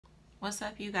What's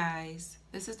up, you guys?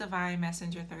 This is Divine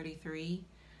Messenger 33,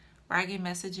 where I get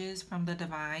messages from the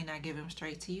divine. I give them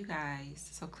straight to you guys.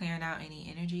 So clearing out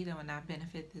any energy that will not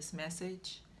benefit this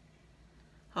message.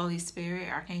 Holy Spirit,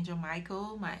 Archangel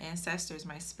Michael, my ancestors,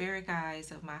 my spirit guides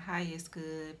of my highest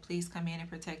good, please come in and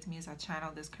protect me as I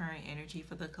channel this current energy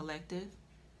for the collective.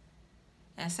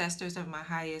 Ancestors of my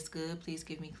highest good, please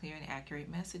give me clear and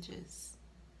accurate messages.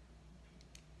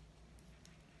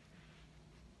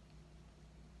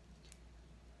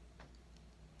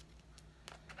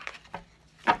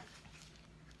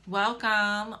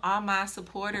 Welcome, all my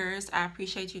supporters. I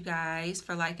appreciate you guys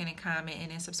for liking and commenting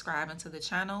and subscribing to the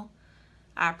channel.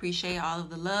 I appreciate all of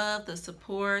the love, the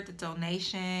support, the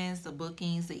donations, the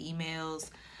bookings, the emails.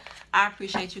 I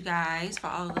appreciate you guys for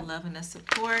all of the love and the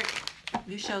support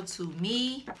you show to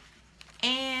me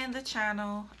and the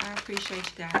channel. I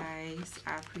appreciate you guys.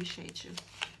 I appreciate you.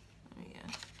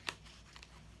 Yeah.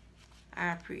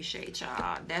 I appreciate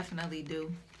y'all. Definitely do.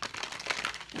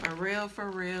 For real,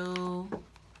 for real.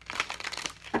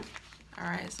 All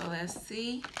right, so let's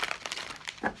see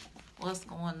what's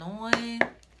going on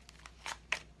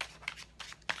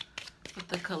with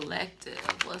the collective.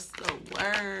 What's the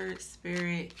word,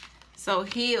 Spirit? So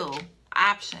heal,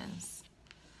 options.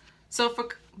 So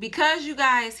because you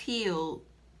guys healed,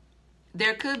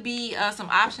 there could be some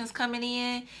options coming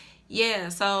in. Yeah,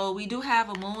 so we do have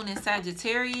a moon in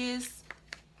Sagittarius.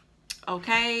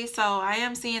 Okay, so I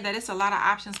am seeing that it's a lot of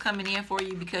options coming in for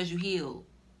you because you healed.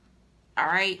 All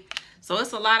right. So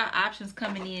it's a lot of options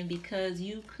coming in because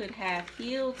you could have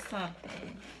healed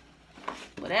something.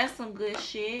 Well, that's some good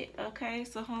shit. Okay,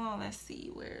 so hold on. Let's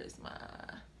see. Where is my...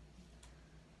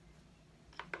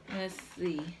 Let's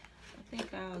see. I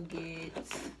think I'll get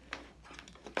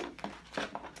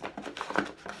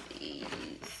these.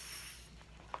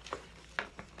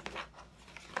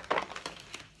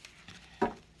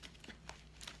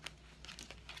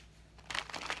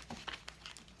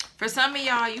 For some of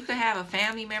y'all, you could have a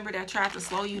family member that tried to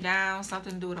slow you down,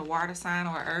 something to do with a water sign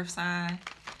or an earth sign.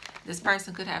 This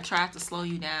person could have tried to slow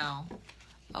you down,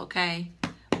 okay?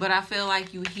 But I feel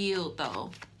like you healed,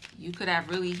 though. You could have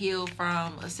really healed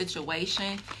from a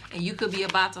situation, and you could be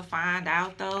about to find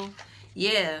out, though.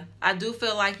 Yeah, I do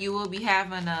feel like you will be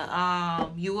having a,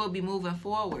 you will be moving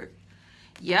forward.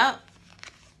 Yep.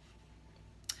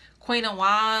 Queen of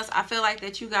Wands, I feel like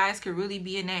that you guys could really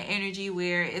be in that energy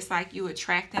where it's like you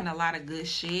attracting a lot of good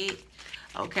shit.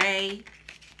 Okay.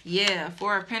 Yeah.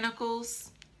 Four of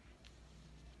Pentacles.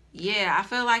 Yeah. I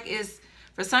feel like it's,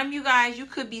 for some of you guys, you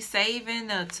could be saving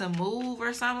to move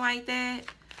or something like that.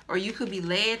 Or you could be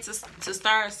led to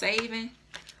start saving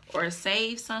or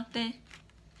save something.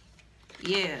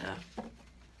 Yeah.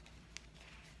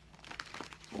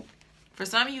 For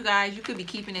some of you guys, you could be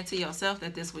keeping it to yourself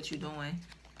that this is what you're doing.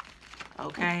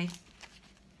 Okay.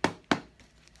 All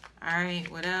right.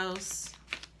 What else?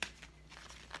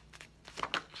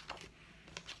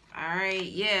 All right.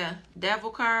 Yeah.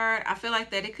 Devil card. I feel like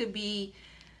that it could be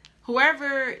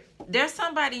whoever. There's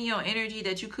somebody in your energy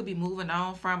that you could be moving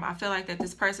on from. I feel like that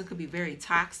this person could be very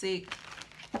toxic,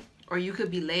 or you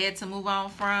could be led to move on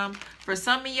from. For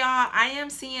some of y'all, I am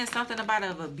seeing something about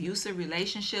an abusive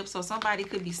relationship. So somebody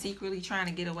could be secretly trying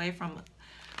to get away from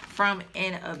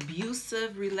an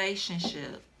abusive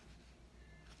relationship.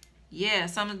 Yeah,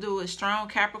 something to do with strong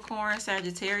Capricorn,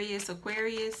 Sagittarius,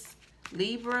 Aquarius,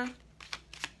 Libra.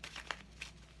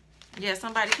 Yeah,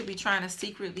 somebody could be trying to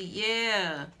secretly,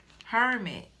 yeah,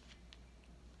 Hermit.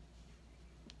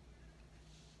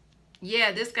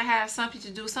 Yeah, this could have something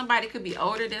to do, somebody could be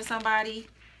older than somebody.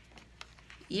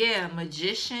 Yeah,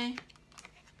 Magician,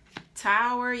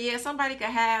 Tower. Yeah, somebody could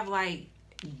have like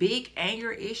big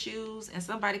anger issues, and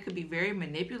somebody could be very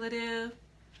manipulative.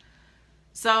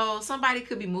 So somebody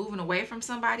could be moving away from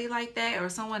somebody like that, or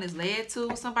someone is led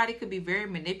to. Somebody could be very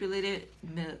manipulative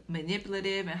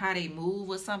in how they move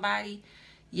with somebody.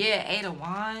 Yeah, Eight of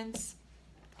Wands.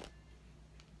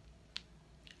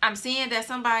 I'm seeing that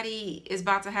somebody is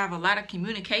about to have a lot of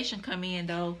communication come in,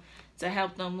 though, to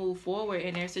help them move forward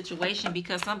in their situation,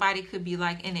 because somebody could be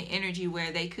like in an energy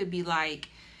where they could be like,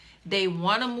 they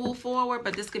want to move forward,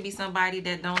 but this could be somebody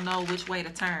that don't know which way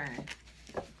to turn.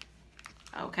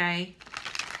 Okay.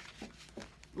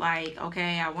 Like,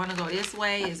 okay, I want to go this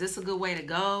way. Is this a good way to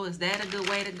go? Is that a good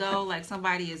way to go? Like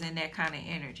somebody is in that kind of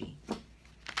energy.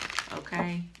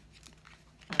 Okay.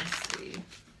 Let's see.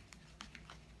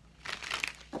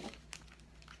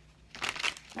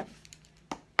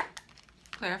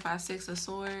 Clarify Six of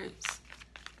Swords.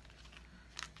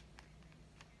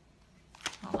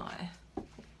 Hold on.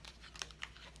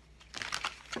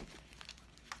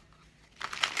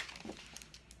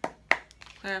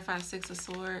 Clarify Six of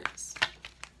Swords.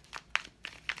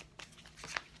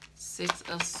 Six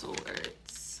of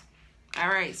Swords. All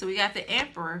right, so we got the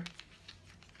Emperor.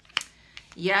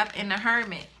 Yep, and the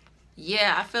Hermit.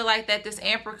 Yeah, I feel like that this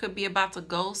Emperor could be about to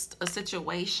ghost a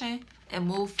situation and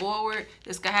move forward.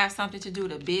 This could have something to do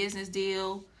with a business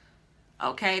deal.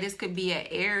 Okay, this could be an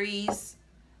Aries,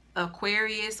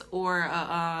 Aquarius, or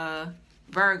a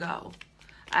Virgo.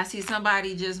 I see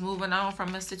somebody just moving on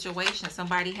from a situation.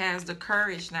 Somebody has the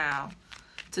courage now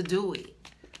to do it.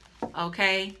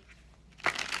 Okay.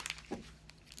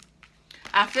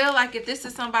 I feel like if this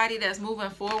is somebody that's moving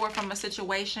forward from a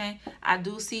situation, I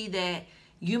do see that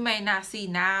you may not see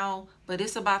now, but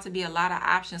it's about to be a lot of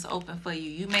options open for you.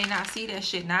 You may not see that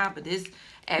shit now, but this,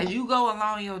 as you go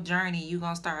along your journey, you're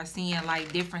going to start seeing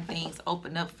like different things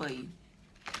open up for you.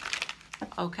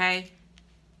 Okay?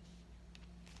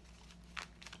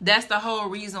 That's the whole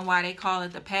reason why they call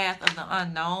it the path of the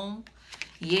unknown.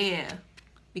 Yeah.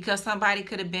 Because somebody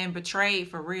could have been betrayed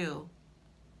for real.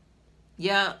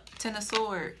 Yep. Ten of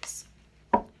Swords.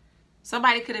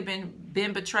 Somebody could have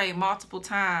been betrayed multiple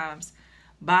times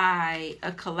by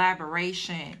a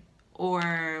collaboration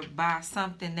or by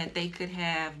something that they could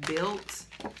have built.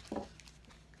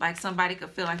 Like somebody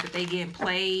could feel like that they getting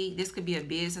played. This could be a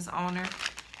business owner.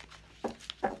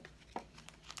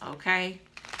 Okay.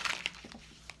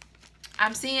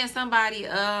 I'm seeing somebody,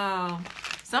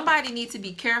 somebody needs to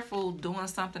be careful doing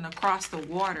something across the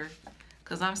water.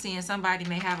 Because I'm seeing somebody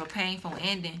may have a painful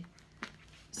ending.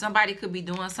 Somebody could be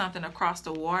doing something across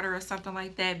the water or something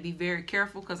like that. Be very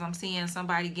careful because I'm seeing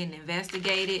somebody getting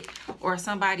investigated or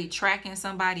somebody tracking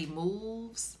somebody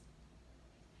moves.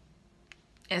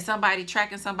 And somebody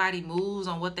tracking somebody moves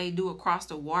on what they do across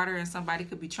the water, and somebody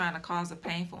could be trying to cause a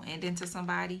painful ending to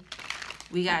somebody.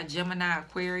 We got Gemini,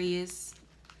 Aquarius.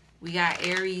 We got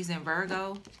Aries and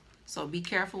Virgo. So be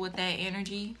careful with that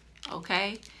energy,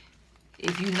 okay?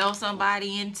 If you know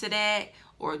somebody into that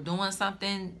or doing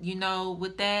something, you know,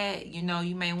 with that, you know,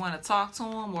 you may want to talk to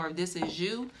them. Or if this is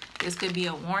you, this could be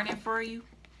a warning for you.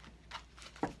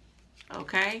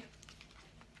 Okay.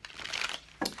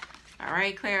 All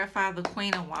right, clarify the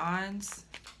Queen of Wands.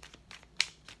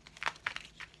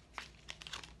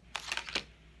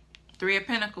 Three of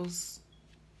Pentacles.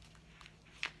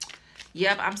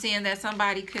 Yep, I'm seeing that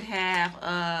somebody could have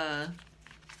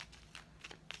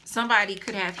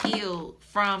healed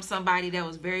from somebody that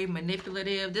was very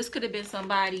manipulative. This could have been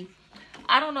somebody,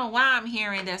 I don't know why I'm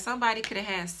hearing that somebody could have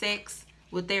had sex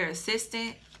with their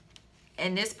assistant,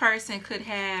 and this person could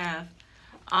have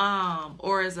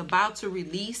or is about to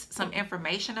release some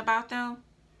information about them.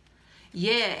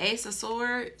 Yeah, Ace of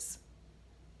Swords.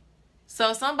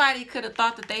 So somebody could have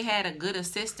thought that they had a good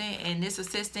assistant, and this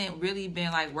assistant really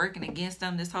been like working against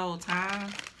them this whole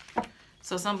time.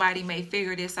 So somebody may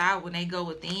figure this out when they go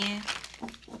within.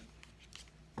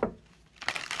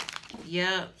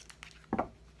 Yep.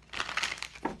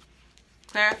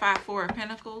 Clarify Four of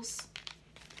Pentacles.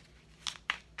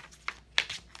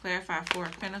 Clarify Four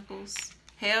of Pentacles.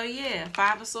 Hell yeah.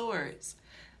 Five of Swords.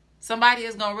 Somebody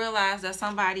is going to realize that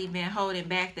somebody been holding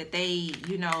back, that they,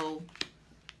 you know,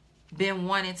 been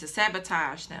wanting to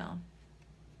sabotage them.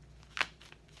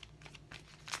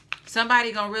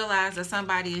 Somebody gonna realize that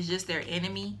somebody is just their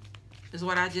enemy, is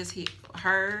what I just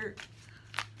heard.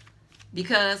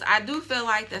 Because I do feel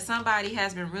like that somebody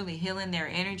has been really healing their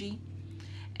energy.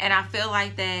 And I feel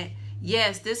like that,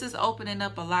 yes, this is opening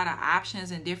up a lot of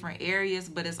options in different areas,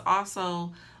 but it's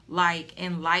also like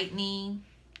enlightening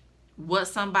what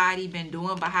somebody been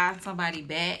doing behind somebody's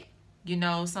back. You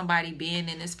know, somebody being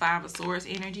in this Five of Swords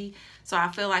energy. So I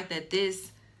feel like that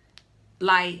this,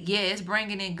 like, yeah, it's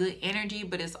bringing in good energy,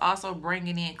 but it's also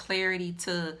bringing in clarity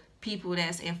to people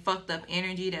that's in fucked up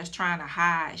energy, that's trying to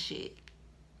hide shit.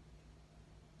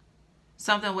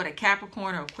 Something with a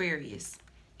Capricorn or Aquarius.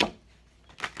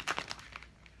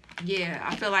 Yeah,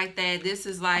 I feel like that this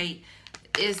is like,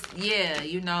 it's, yeah,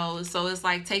 you know, so it's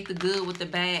like take the good with the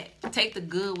bad. Take the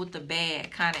good with the bad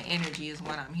kind of energy is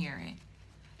what I'm hearing.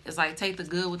 It's like take the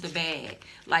good with the bad.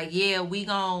 Like, yeah, we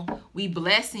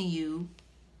blessing you.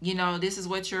 You know, this is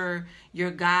what your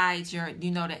guides,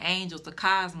 you know, the angels, the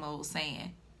cosmos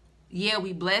saying. Yeah,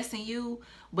 we blessing you,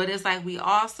 but it's like we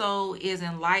also is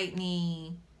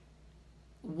enlightening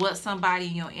what somebody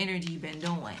in your energy been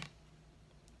doing.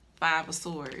 Five of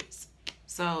Swords.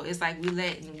 So it's like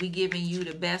we giving you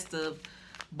the best of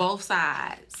both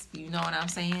sides. You know what I'm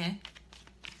saying?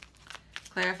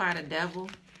 Clarify the Devil.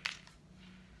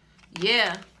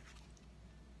 Yeah.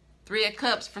 Three of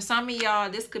Cups. For some of y'all,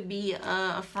 this could be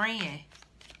a friend.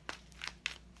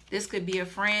 This could be a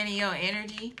friend in your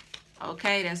energy.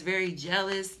 Okay, that's very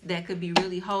jealous. That could be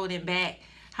really holding back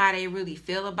how they really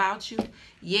feel about you.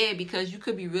 Yeah, because you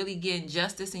could be really getting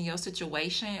justice in your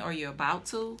situation, or you're about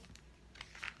to.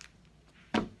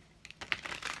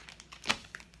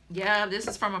 Yeah, this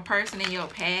is from a person in your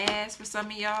past for some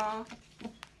of y'all.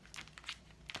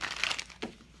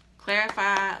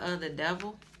 Clarify the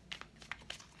devil.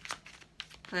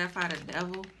 Clarify the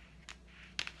devil.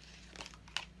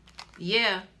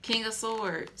 Yeah, King of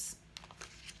Swords.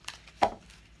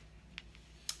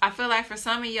 I feel like for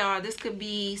some of y'all, this could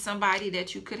be somebody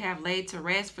that you could have laid to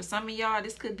rest. For some of y'all,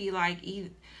 this could be like,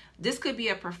 this could be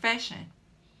a profession.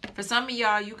 For some of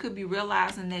y'all, you could be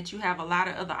realizing that you have a lot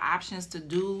of other options to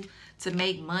do, to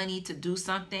make money, to do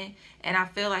something. And I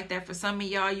feel like that for some of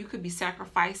y'all, you could be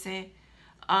sacrificing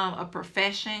a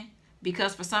profession.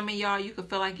 Because for some of y'all, you could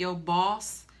feel like your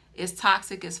boss is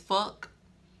toxic as fuck.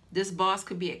 This boss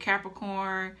could be a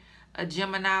Capricorn, a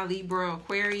Gemini, Libra,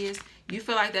 Aquarius. You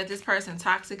feel like that this person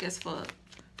toxic as fuck.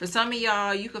 For some of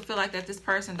y'all, you could feel like that this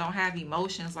person don't have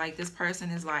emotions. Like this person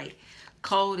is like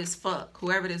cold as fuck,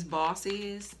 whoever this boss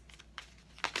is.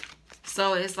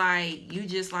 So it's like, you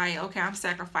just like, okay, I'm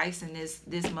sacrificing this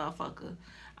motherfucker.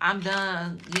 I'm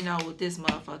done, you know, with this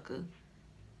motherfucker.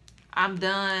 I'm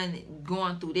done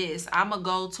going through this. I'm going to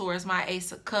go towards my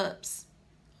Ace of Cups.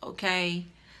 Okay?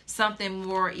 Something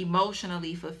more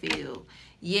emotionally fulfilled.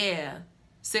 Yeah.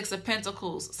 Six of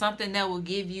Pentacles. Something that will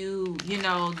give you, you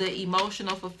know, the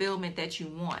emotional fulfillment that you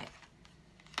want.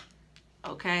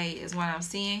 Okay? Is what I'm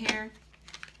seeing here.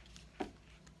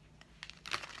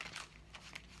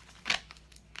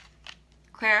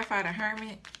 Clarify the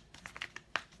Hermit.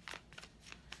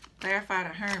 Clarify the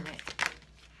Hermit.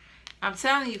 I'm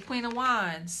telling you, Queen of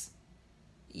Wands.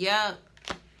 Yup.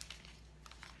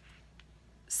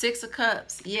 Six of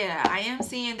Cups. Yeah, I am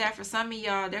seeing that for some of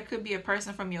y'all, there could be a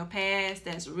person from your past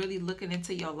that's really looking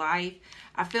into your life.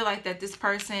 I feel like that this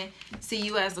person see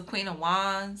you as the Queen of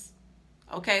Wands.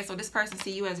 Okay, so this person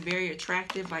see you as very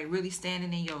attractive, like really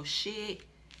standing in your shit.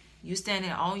 You standing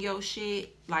on your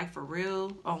shit, like for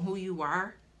real, on who you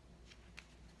are.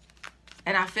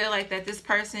 And I feel like that this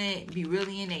person be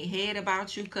really in their head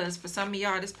about you, because for some of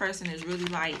y'all, this person is really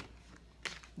like,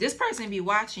 this person be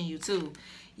watching you too.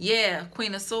 Yeah,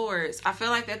 Queen of Swords. I feel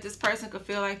like that this person could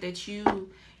feel like that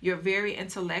you're very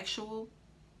intellectual.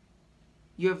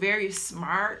 You're very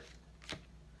smart.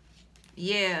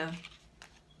 Yeah.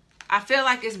 I feel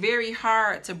like it's very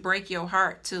hard to break your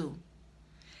heart too.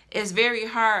 It's very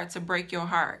hard to break your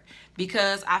heart,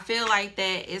 because I feel like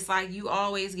that it's like you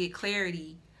always get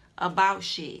clarity about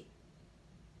shit.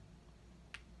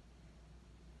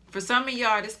 For some of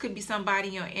y'all, this could be somebody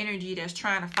in your energy that's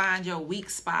trying to find your weak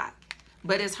spot.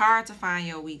 But it's hard to find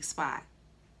your weak spot.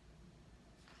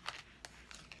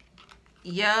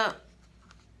 Yup.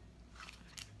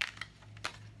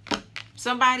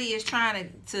 Somebody is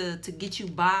trying to get you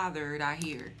bothered, I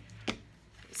hear.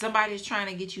 Somebody is trying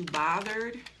to get you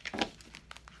bothered.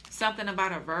 Something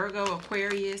about a Virgo,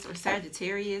 Aquarius, or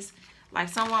Sagittarius. Like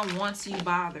someone wants you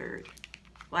bothered.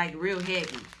 Like real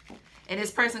heavy. And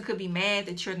this person could be mad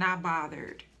that you're not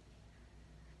bothered.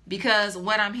 Because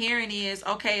what I'm hearing is,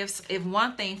 okay, if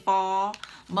one thing fall,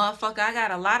 motherfucker, I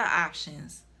got a lot of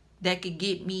options that could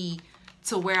get me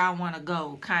to where I want to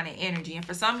go, kind of energy. And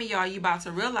for some of y'all, you about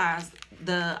to realize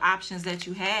the options that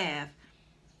you have.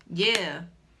 Yeah.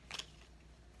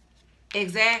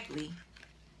 Exactly.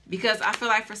 Because I feel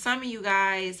like for some of you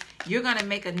guys, you're going to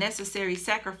make a necessary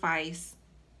sacrifice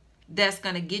that's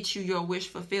going to get you your wish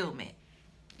fulfillment.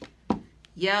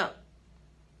 Yep.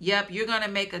 Yep, you're going to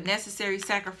make a necessary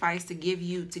sacrifice to get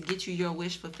you your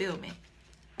wish fulfillment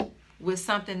with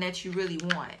something that you really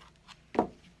want.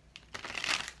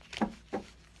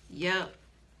 Yep.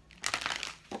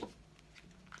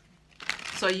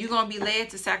 So you're going to be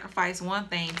led to sacrifice one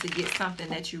thing to get something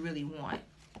that you really want.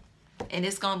 And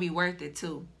it's going to be worth it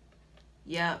too.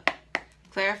 Yep.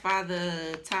 Clarify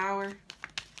the Tower.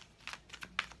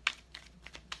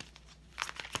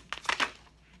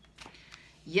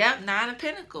 Yep, Nine of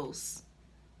Pentacles.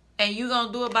 And you're going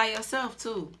to do it by yourself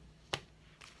too.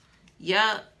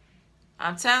 Yep.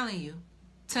 I'm telling you.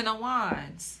 Ten of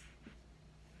Wands.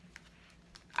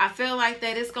 I feel like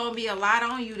that it's going to be a lot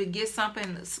on you to get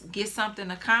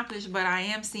something accomplished, but I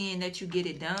am seeing that you get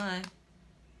it done.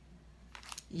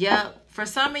 Yep. For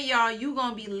some of y'all, you're going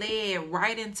to be led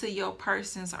right into your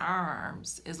person's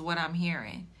arms is what I'm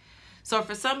hearing. So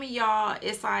for some of y'all,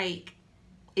 it's like,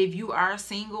 if you are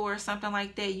single or something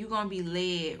like that, you're going to be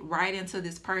led right into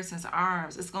this person's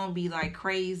arms. It's going to be like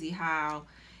crazy how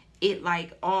it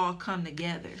like all come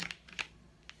together.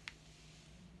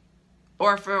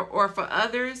 Or for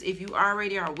others, if you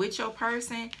already are with your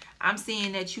person, I'm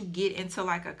seeing that you get into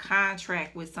like a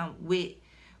contract with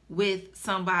with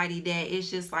somebody that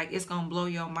it's just like it's gonna blow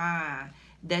your mind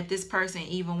that this person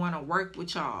even want to work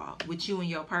with y'all, with you and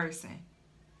your person.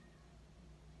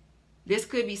 This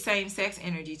could be same-sex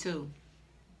energy too.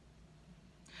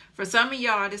 For some of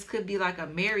y'all, this could be like a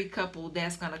married couple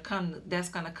that's gonna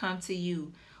come to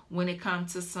you when it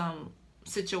comes to some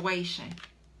situation.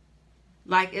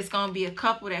 Like it's gonna be a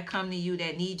couple that come to you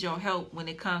that need your help when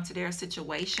it comes to their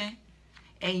situation,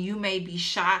 and you may be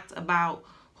shocked about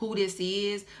who this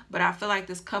is, but I feel like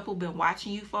this couple been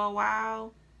watching you for a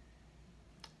while,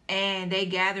 and they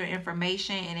gather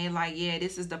information and they like, yeah,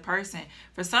 this is the person.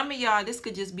 For some of y'all, this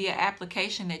could just be an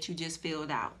application that you just filled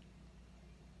out.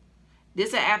 This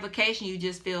is an application you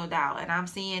just filled out, and I'm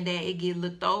seeing that it get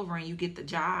looked over and you get the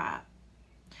job.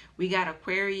 We got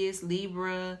Aquarius,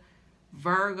 Libra,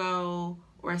 Virgo,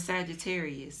 or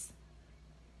Sagittarius.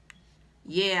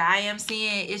 Yeah, I am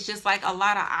seeing it's just like a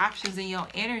lot of options in your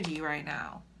energy right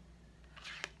now.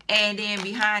 And then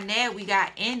behind that, we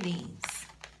got endings.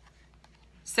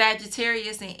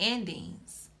 Sagittarius and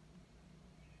endings.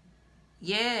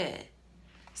 Yeah.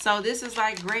 So this is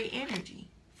like great energy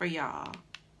for y'all.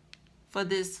 For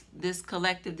this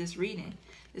collective, this reading.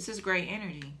 This is great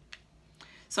energy.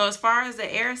 So as far as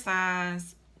the air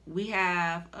signs, we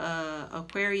have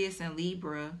Aquarius and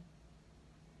Libra.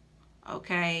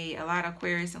 Okay, a lot of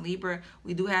Aquarius and Libra.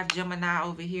 We do have Gemini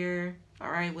over here,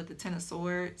 all right, with the Ten of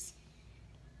Swords.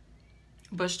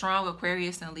 But strong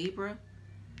Aquarius and Libra.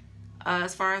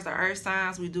 As far as the earth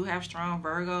signs, we do have strong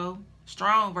Virgo.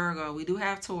 Strong Virgo. We do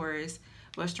have Taurus,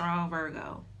 but strong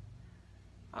Virgo.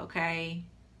 Okay.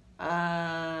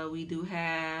 We do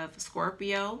have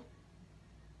Scorpio.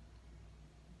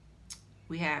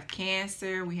 We have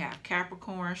Cancer. We have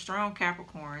Capricorn. Strong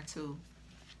Capricorn too.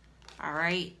 All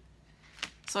right.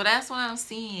 So that's what I'm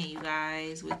seeing, you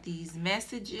guys, with these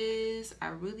messages. I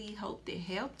really hope they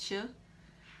helped you.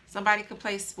 Somebody could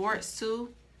play sports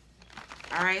too.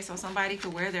 All right. So somebody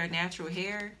could wear their natural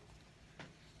hair.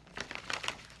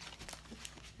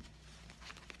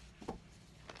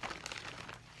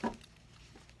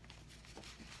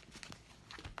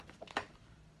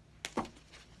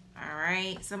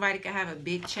 Right? Somebody could have a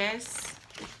big chest.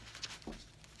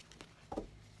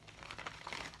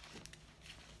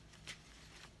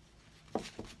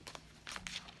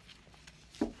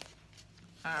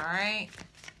 Alright.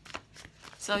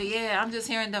 So yeah, I'm just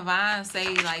hearing Divine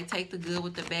say like take the good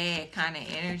with the bad kind of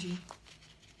energy.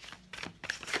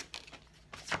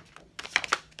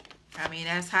 I mean,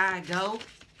 that's how I go.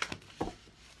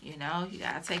 You know, you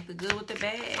gotta take the good with the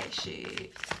bad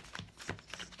shit.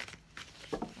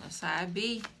 How it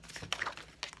be.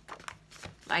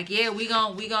 Like, yeah, we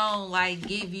gon' like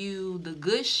give you the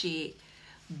good shit,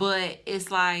 but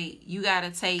it's like you gotta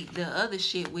take the other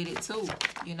shit with it too.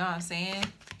 You know what I'm saying?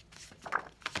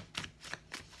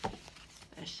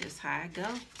 That's just how it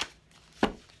go.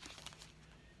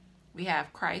 We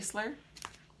have Chrysler.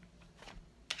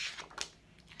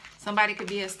 Somebody could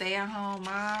be a stay-at-home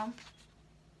mom.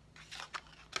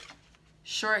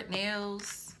 Short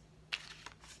nails.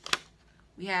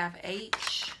 We have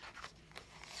H.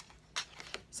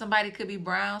 Somebody could be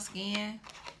brown skin.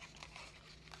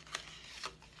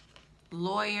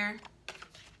 Lawyer.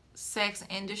 Sex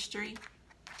industry.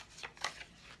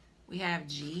 We have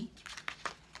G.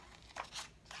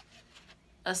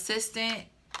 Assistant.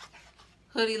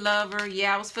 Hoodie lover.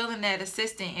 Yeah, I was feeling that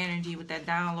assistant energy with that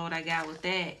download I got with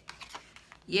that.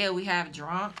 Yeah, we have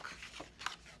drunk.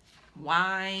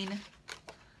 Wine.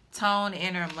 Tone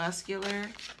inner muscular.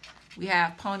 We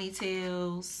have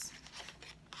ponytails,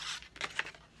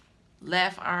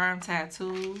 left arm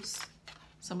tattoos.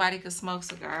 Somebody could smoke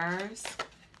cigars.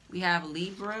 We have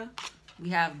Libra. We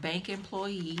have bank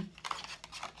employee.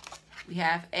 We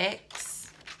have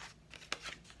X.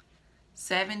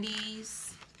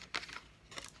 70s.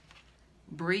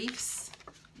 Briefs.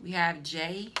 We have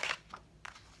J.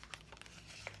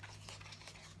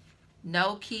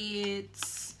 No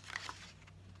kids.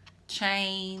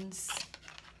 Chains.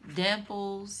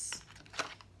 Dimples.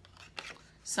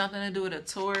 Something to do with a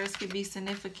Taurus could be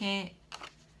significant.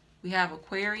 We have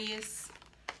Aquarius.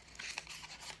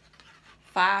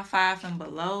 5'5" and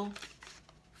below.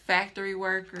 Factory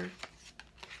worker.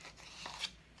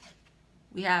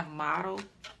 We have model.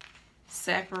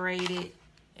 Separated.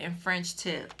 And French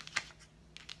tip.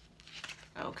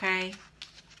 Okay.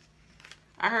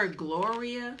 I heard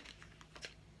Gloria.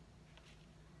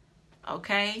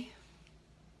 Okay.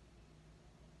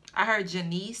 I heard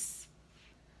Janice.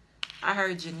 I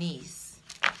heard Janice.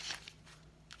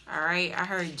 All right. I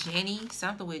heard Jenny.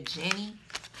 Something with Jenny.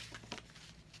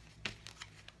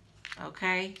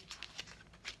 Okay.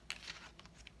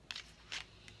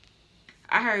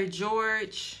 I heard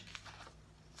George.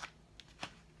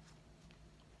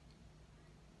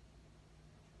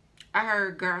 I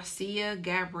heard Garcia,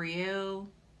 Gabrielle,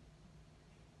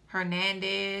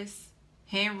 Hernandez,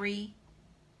 Henry.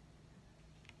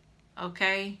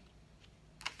 Okay.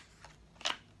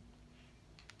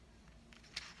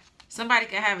 Somebody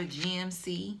could have a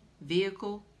GMC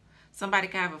vehicle. Somebody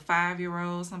could have a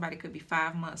 5-year-old. Somebody could be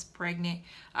 5 months pregnant.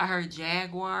 I heard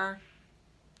Jaguar.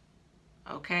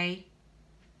 Okay.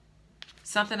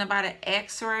 Something about an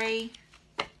X-ray.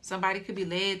 Somebody could be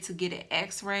led to get an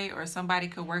X-ray, or somebody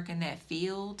could work in that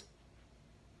field.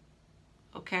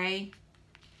 Okay.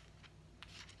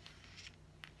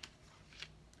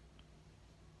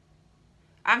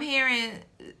 I'm hearing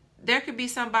there could be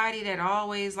somebody that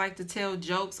always like to tell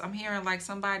jokes. I'm hearing like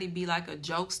somebody be like a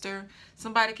jokester.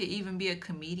 Somebody could even be a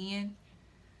comedian.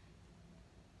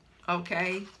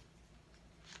 Okay.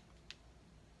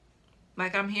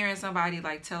 Like I'm hearing somebody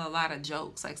like tell a lot of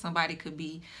jokes. Like somebody could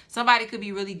be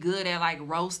really good at like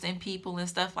roasting people and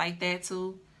stuff like that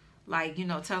too. Like, you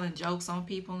know, telling jokes on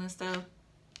people and stuff.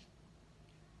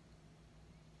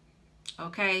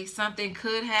 Okay, something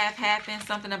could have happened.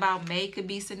 Something about May could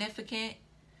be significant.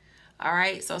 All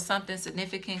right, so something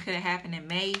significant could have happened in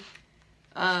May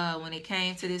when it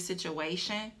came to this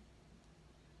situation.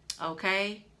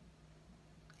 Okay.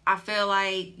 I feel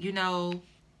like, you know,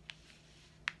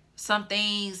 some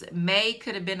things, May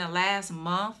could have been the last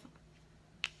month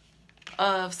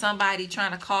of somebody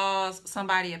trying to cause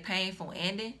somebody a painful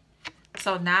ending.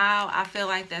 So now I feel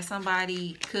like that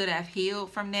somebody could have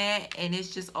healed from that, and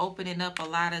it's just opening up a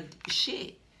lot of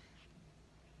shit.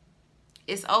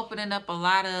 It's opening up a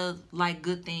lot of like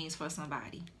good things for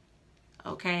somebody.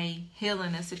 Okay,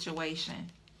 healing a situation.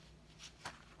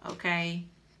 Okay.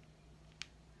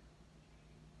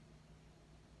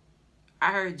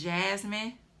 I heard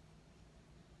Jasmine.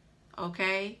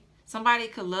 Okay. Somebody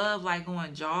could love like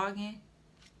going jogging.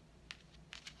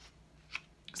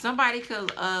 Somebody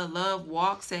could love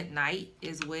walks at night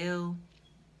as well.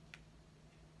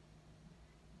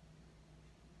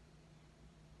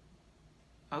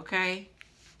 Okay.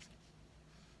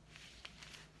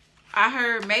 I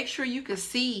heard make sure you can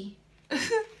see.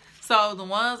 So the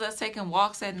ones that's taking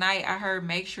walks at night, I heard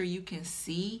make sure you can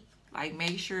see. Like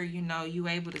make sure, you know, you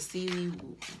able to see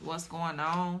what's going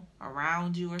on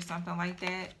around you or something like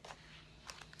that.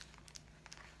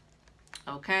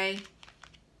 Okay.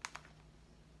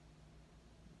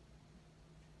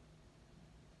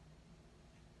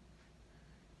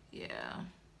 Yeah.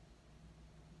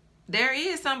 There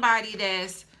is somebody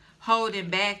that's holding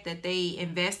back that they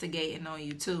investigating on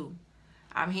you too.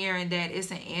 I'm hearing that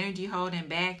it's an energy holding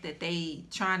back that they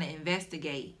trying to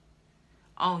investigate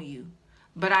on you.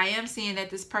 But I am seeing that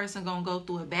this person gonna go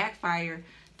through a backfire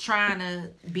trying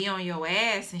to be on your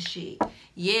ass and shit.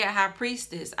 Yeah, High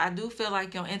Priestess, I do feel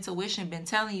like your intuition been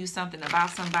telling you something about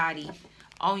somebody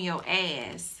on your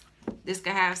ass. This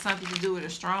could have something to do with a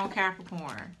strong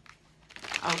Capricorn.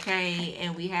 Okay,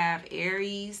 and we have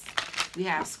Aries, we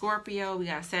have Scorpio, we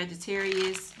got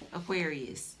Sagittarius,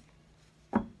 Aquarius.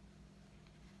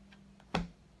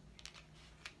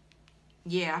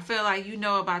 Yeah, I feel like you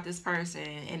know about this person,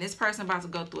 and this person about to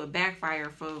go through a backfire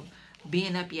for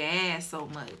being up your ass so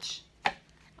much.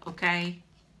 Okay,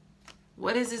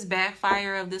 what is this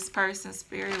backfire of this person,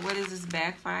 Spirit? What is this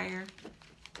backfire?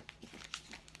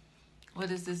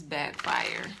 What is this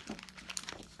backfire?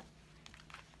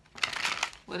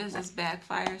 What is this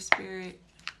backfire, Spirit?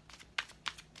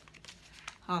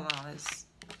 Hold on, let's...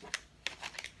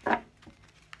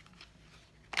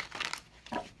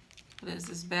 What is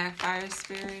this backfire,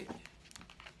 Spirit?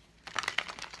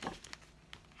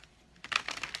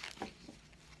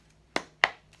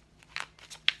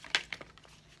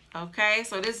 Okay,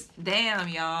 so this, damn,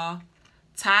 y'all.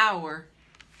 Tower.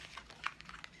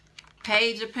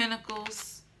 Page of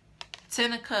Pentacles.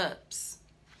 10 of Cups.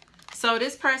 So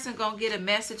this person gonna get a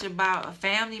message about a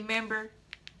family member.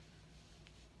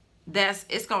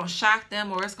 It's gonna shock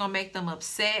them, or it's gonna make them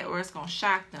upset, or it's gonna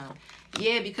shock them.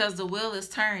 Yeah, because the wheel is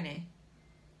turning.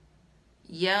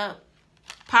 Yep.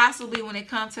 Possibly when it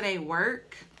comes to their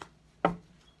work.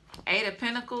 8 of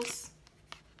Pentacles.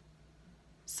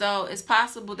 So it's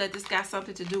possible that this got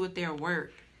something to do with their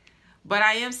work. But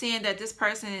I am seeing that this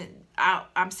person,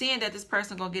 I'm seeing that this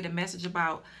person gonna get a message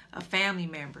about a family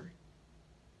member.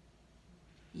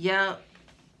 Yep.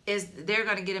 They're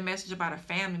gonna get a message about a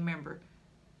family member.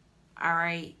 All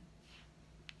right.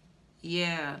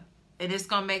 Yeah. And it's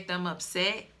gonna make them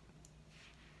upset.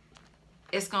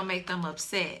 It's gonna make them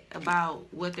upset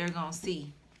about what they're gonna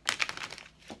see.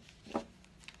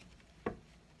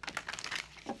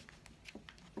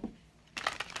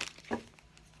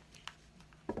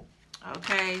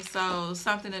 Okay, so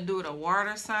something to do with a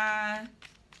water sign.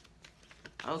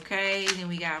 Okay, then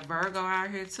we got Virgo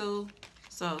out here too.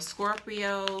 So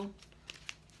Scorpio,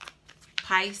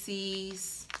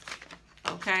 Pisces.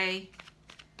 Okay.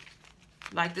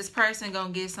 Like this person gonna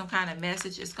get some kind of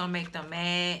message. It's gonna make them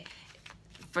mad.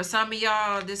 For some of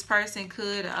y'all, this person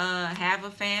could have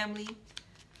a family.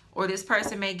 Or this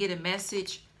person may get a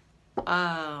message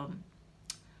from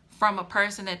a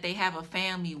person that they have a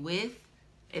family with.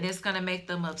 And it's going to make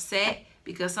them upset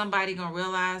because somebody going to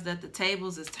realize that the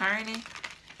tables is turning.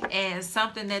 And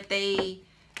something that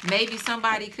maybe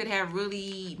somebody could have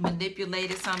really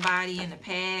manipulated somebody in the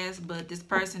past. But this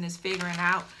person is figuring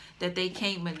out that they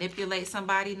can't manipulate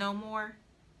somebody no more.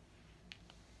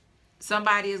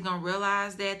 Somebody is going to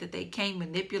realize that they can't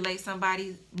manipulate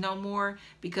somebody no more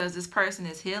because this person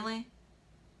is healing.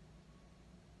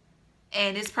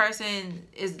 And this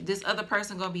other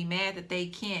person going to be mad that they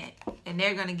can't. And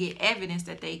they're going to get evidence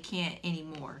that they can't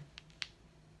anymore.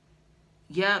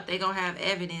 Yep, they're going to have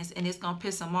evidence and it's going to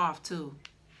piss them off too.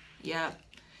 Yep.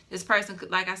 This person,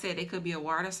 like I said, they could be a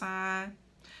water sign.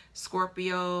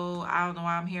 Scorpio, I don't know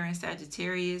why I'm hearing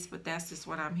Sagittarius, but that's just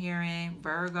what I'm hearing.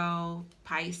 Virgo,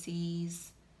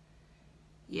 Pisces.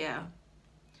 Yeah.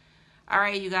 All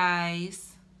right, you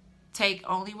guys. Take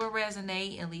only what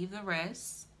resonate and leave the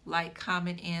rest. Like,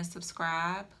 comment, and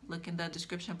subscribe. Look in the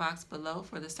description box below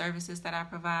for the services that I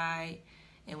provide.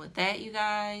 And with that, you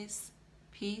guys,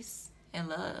 peace and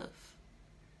love.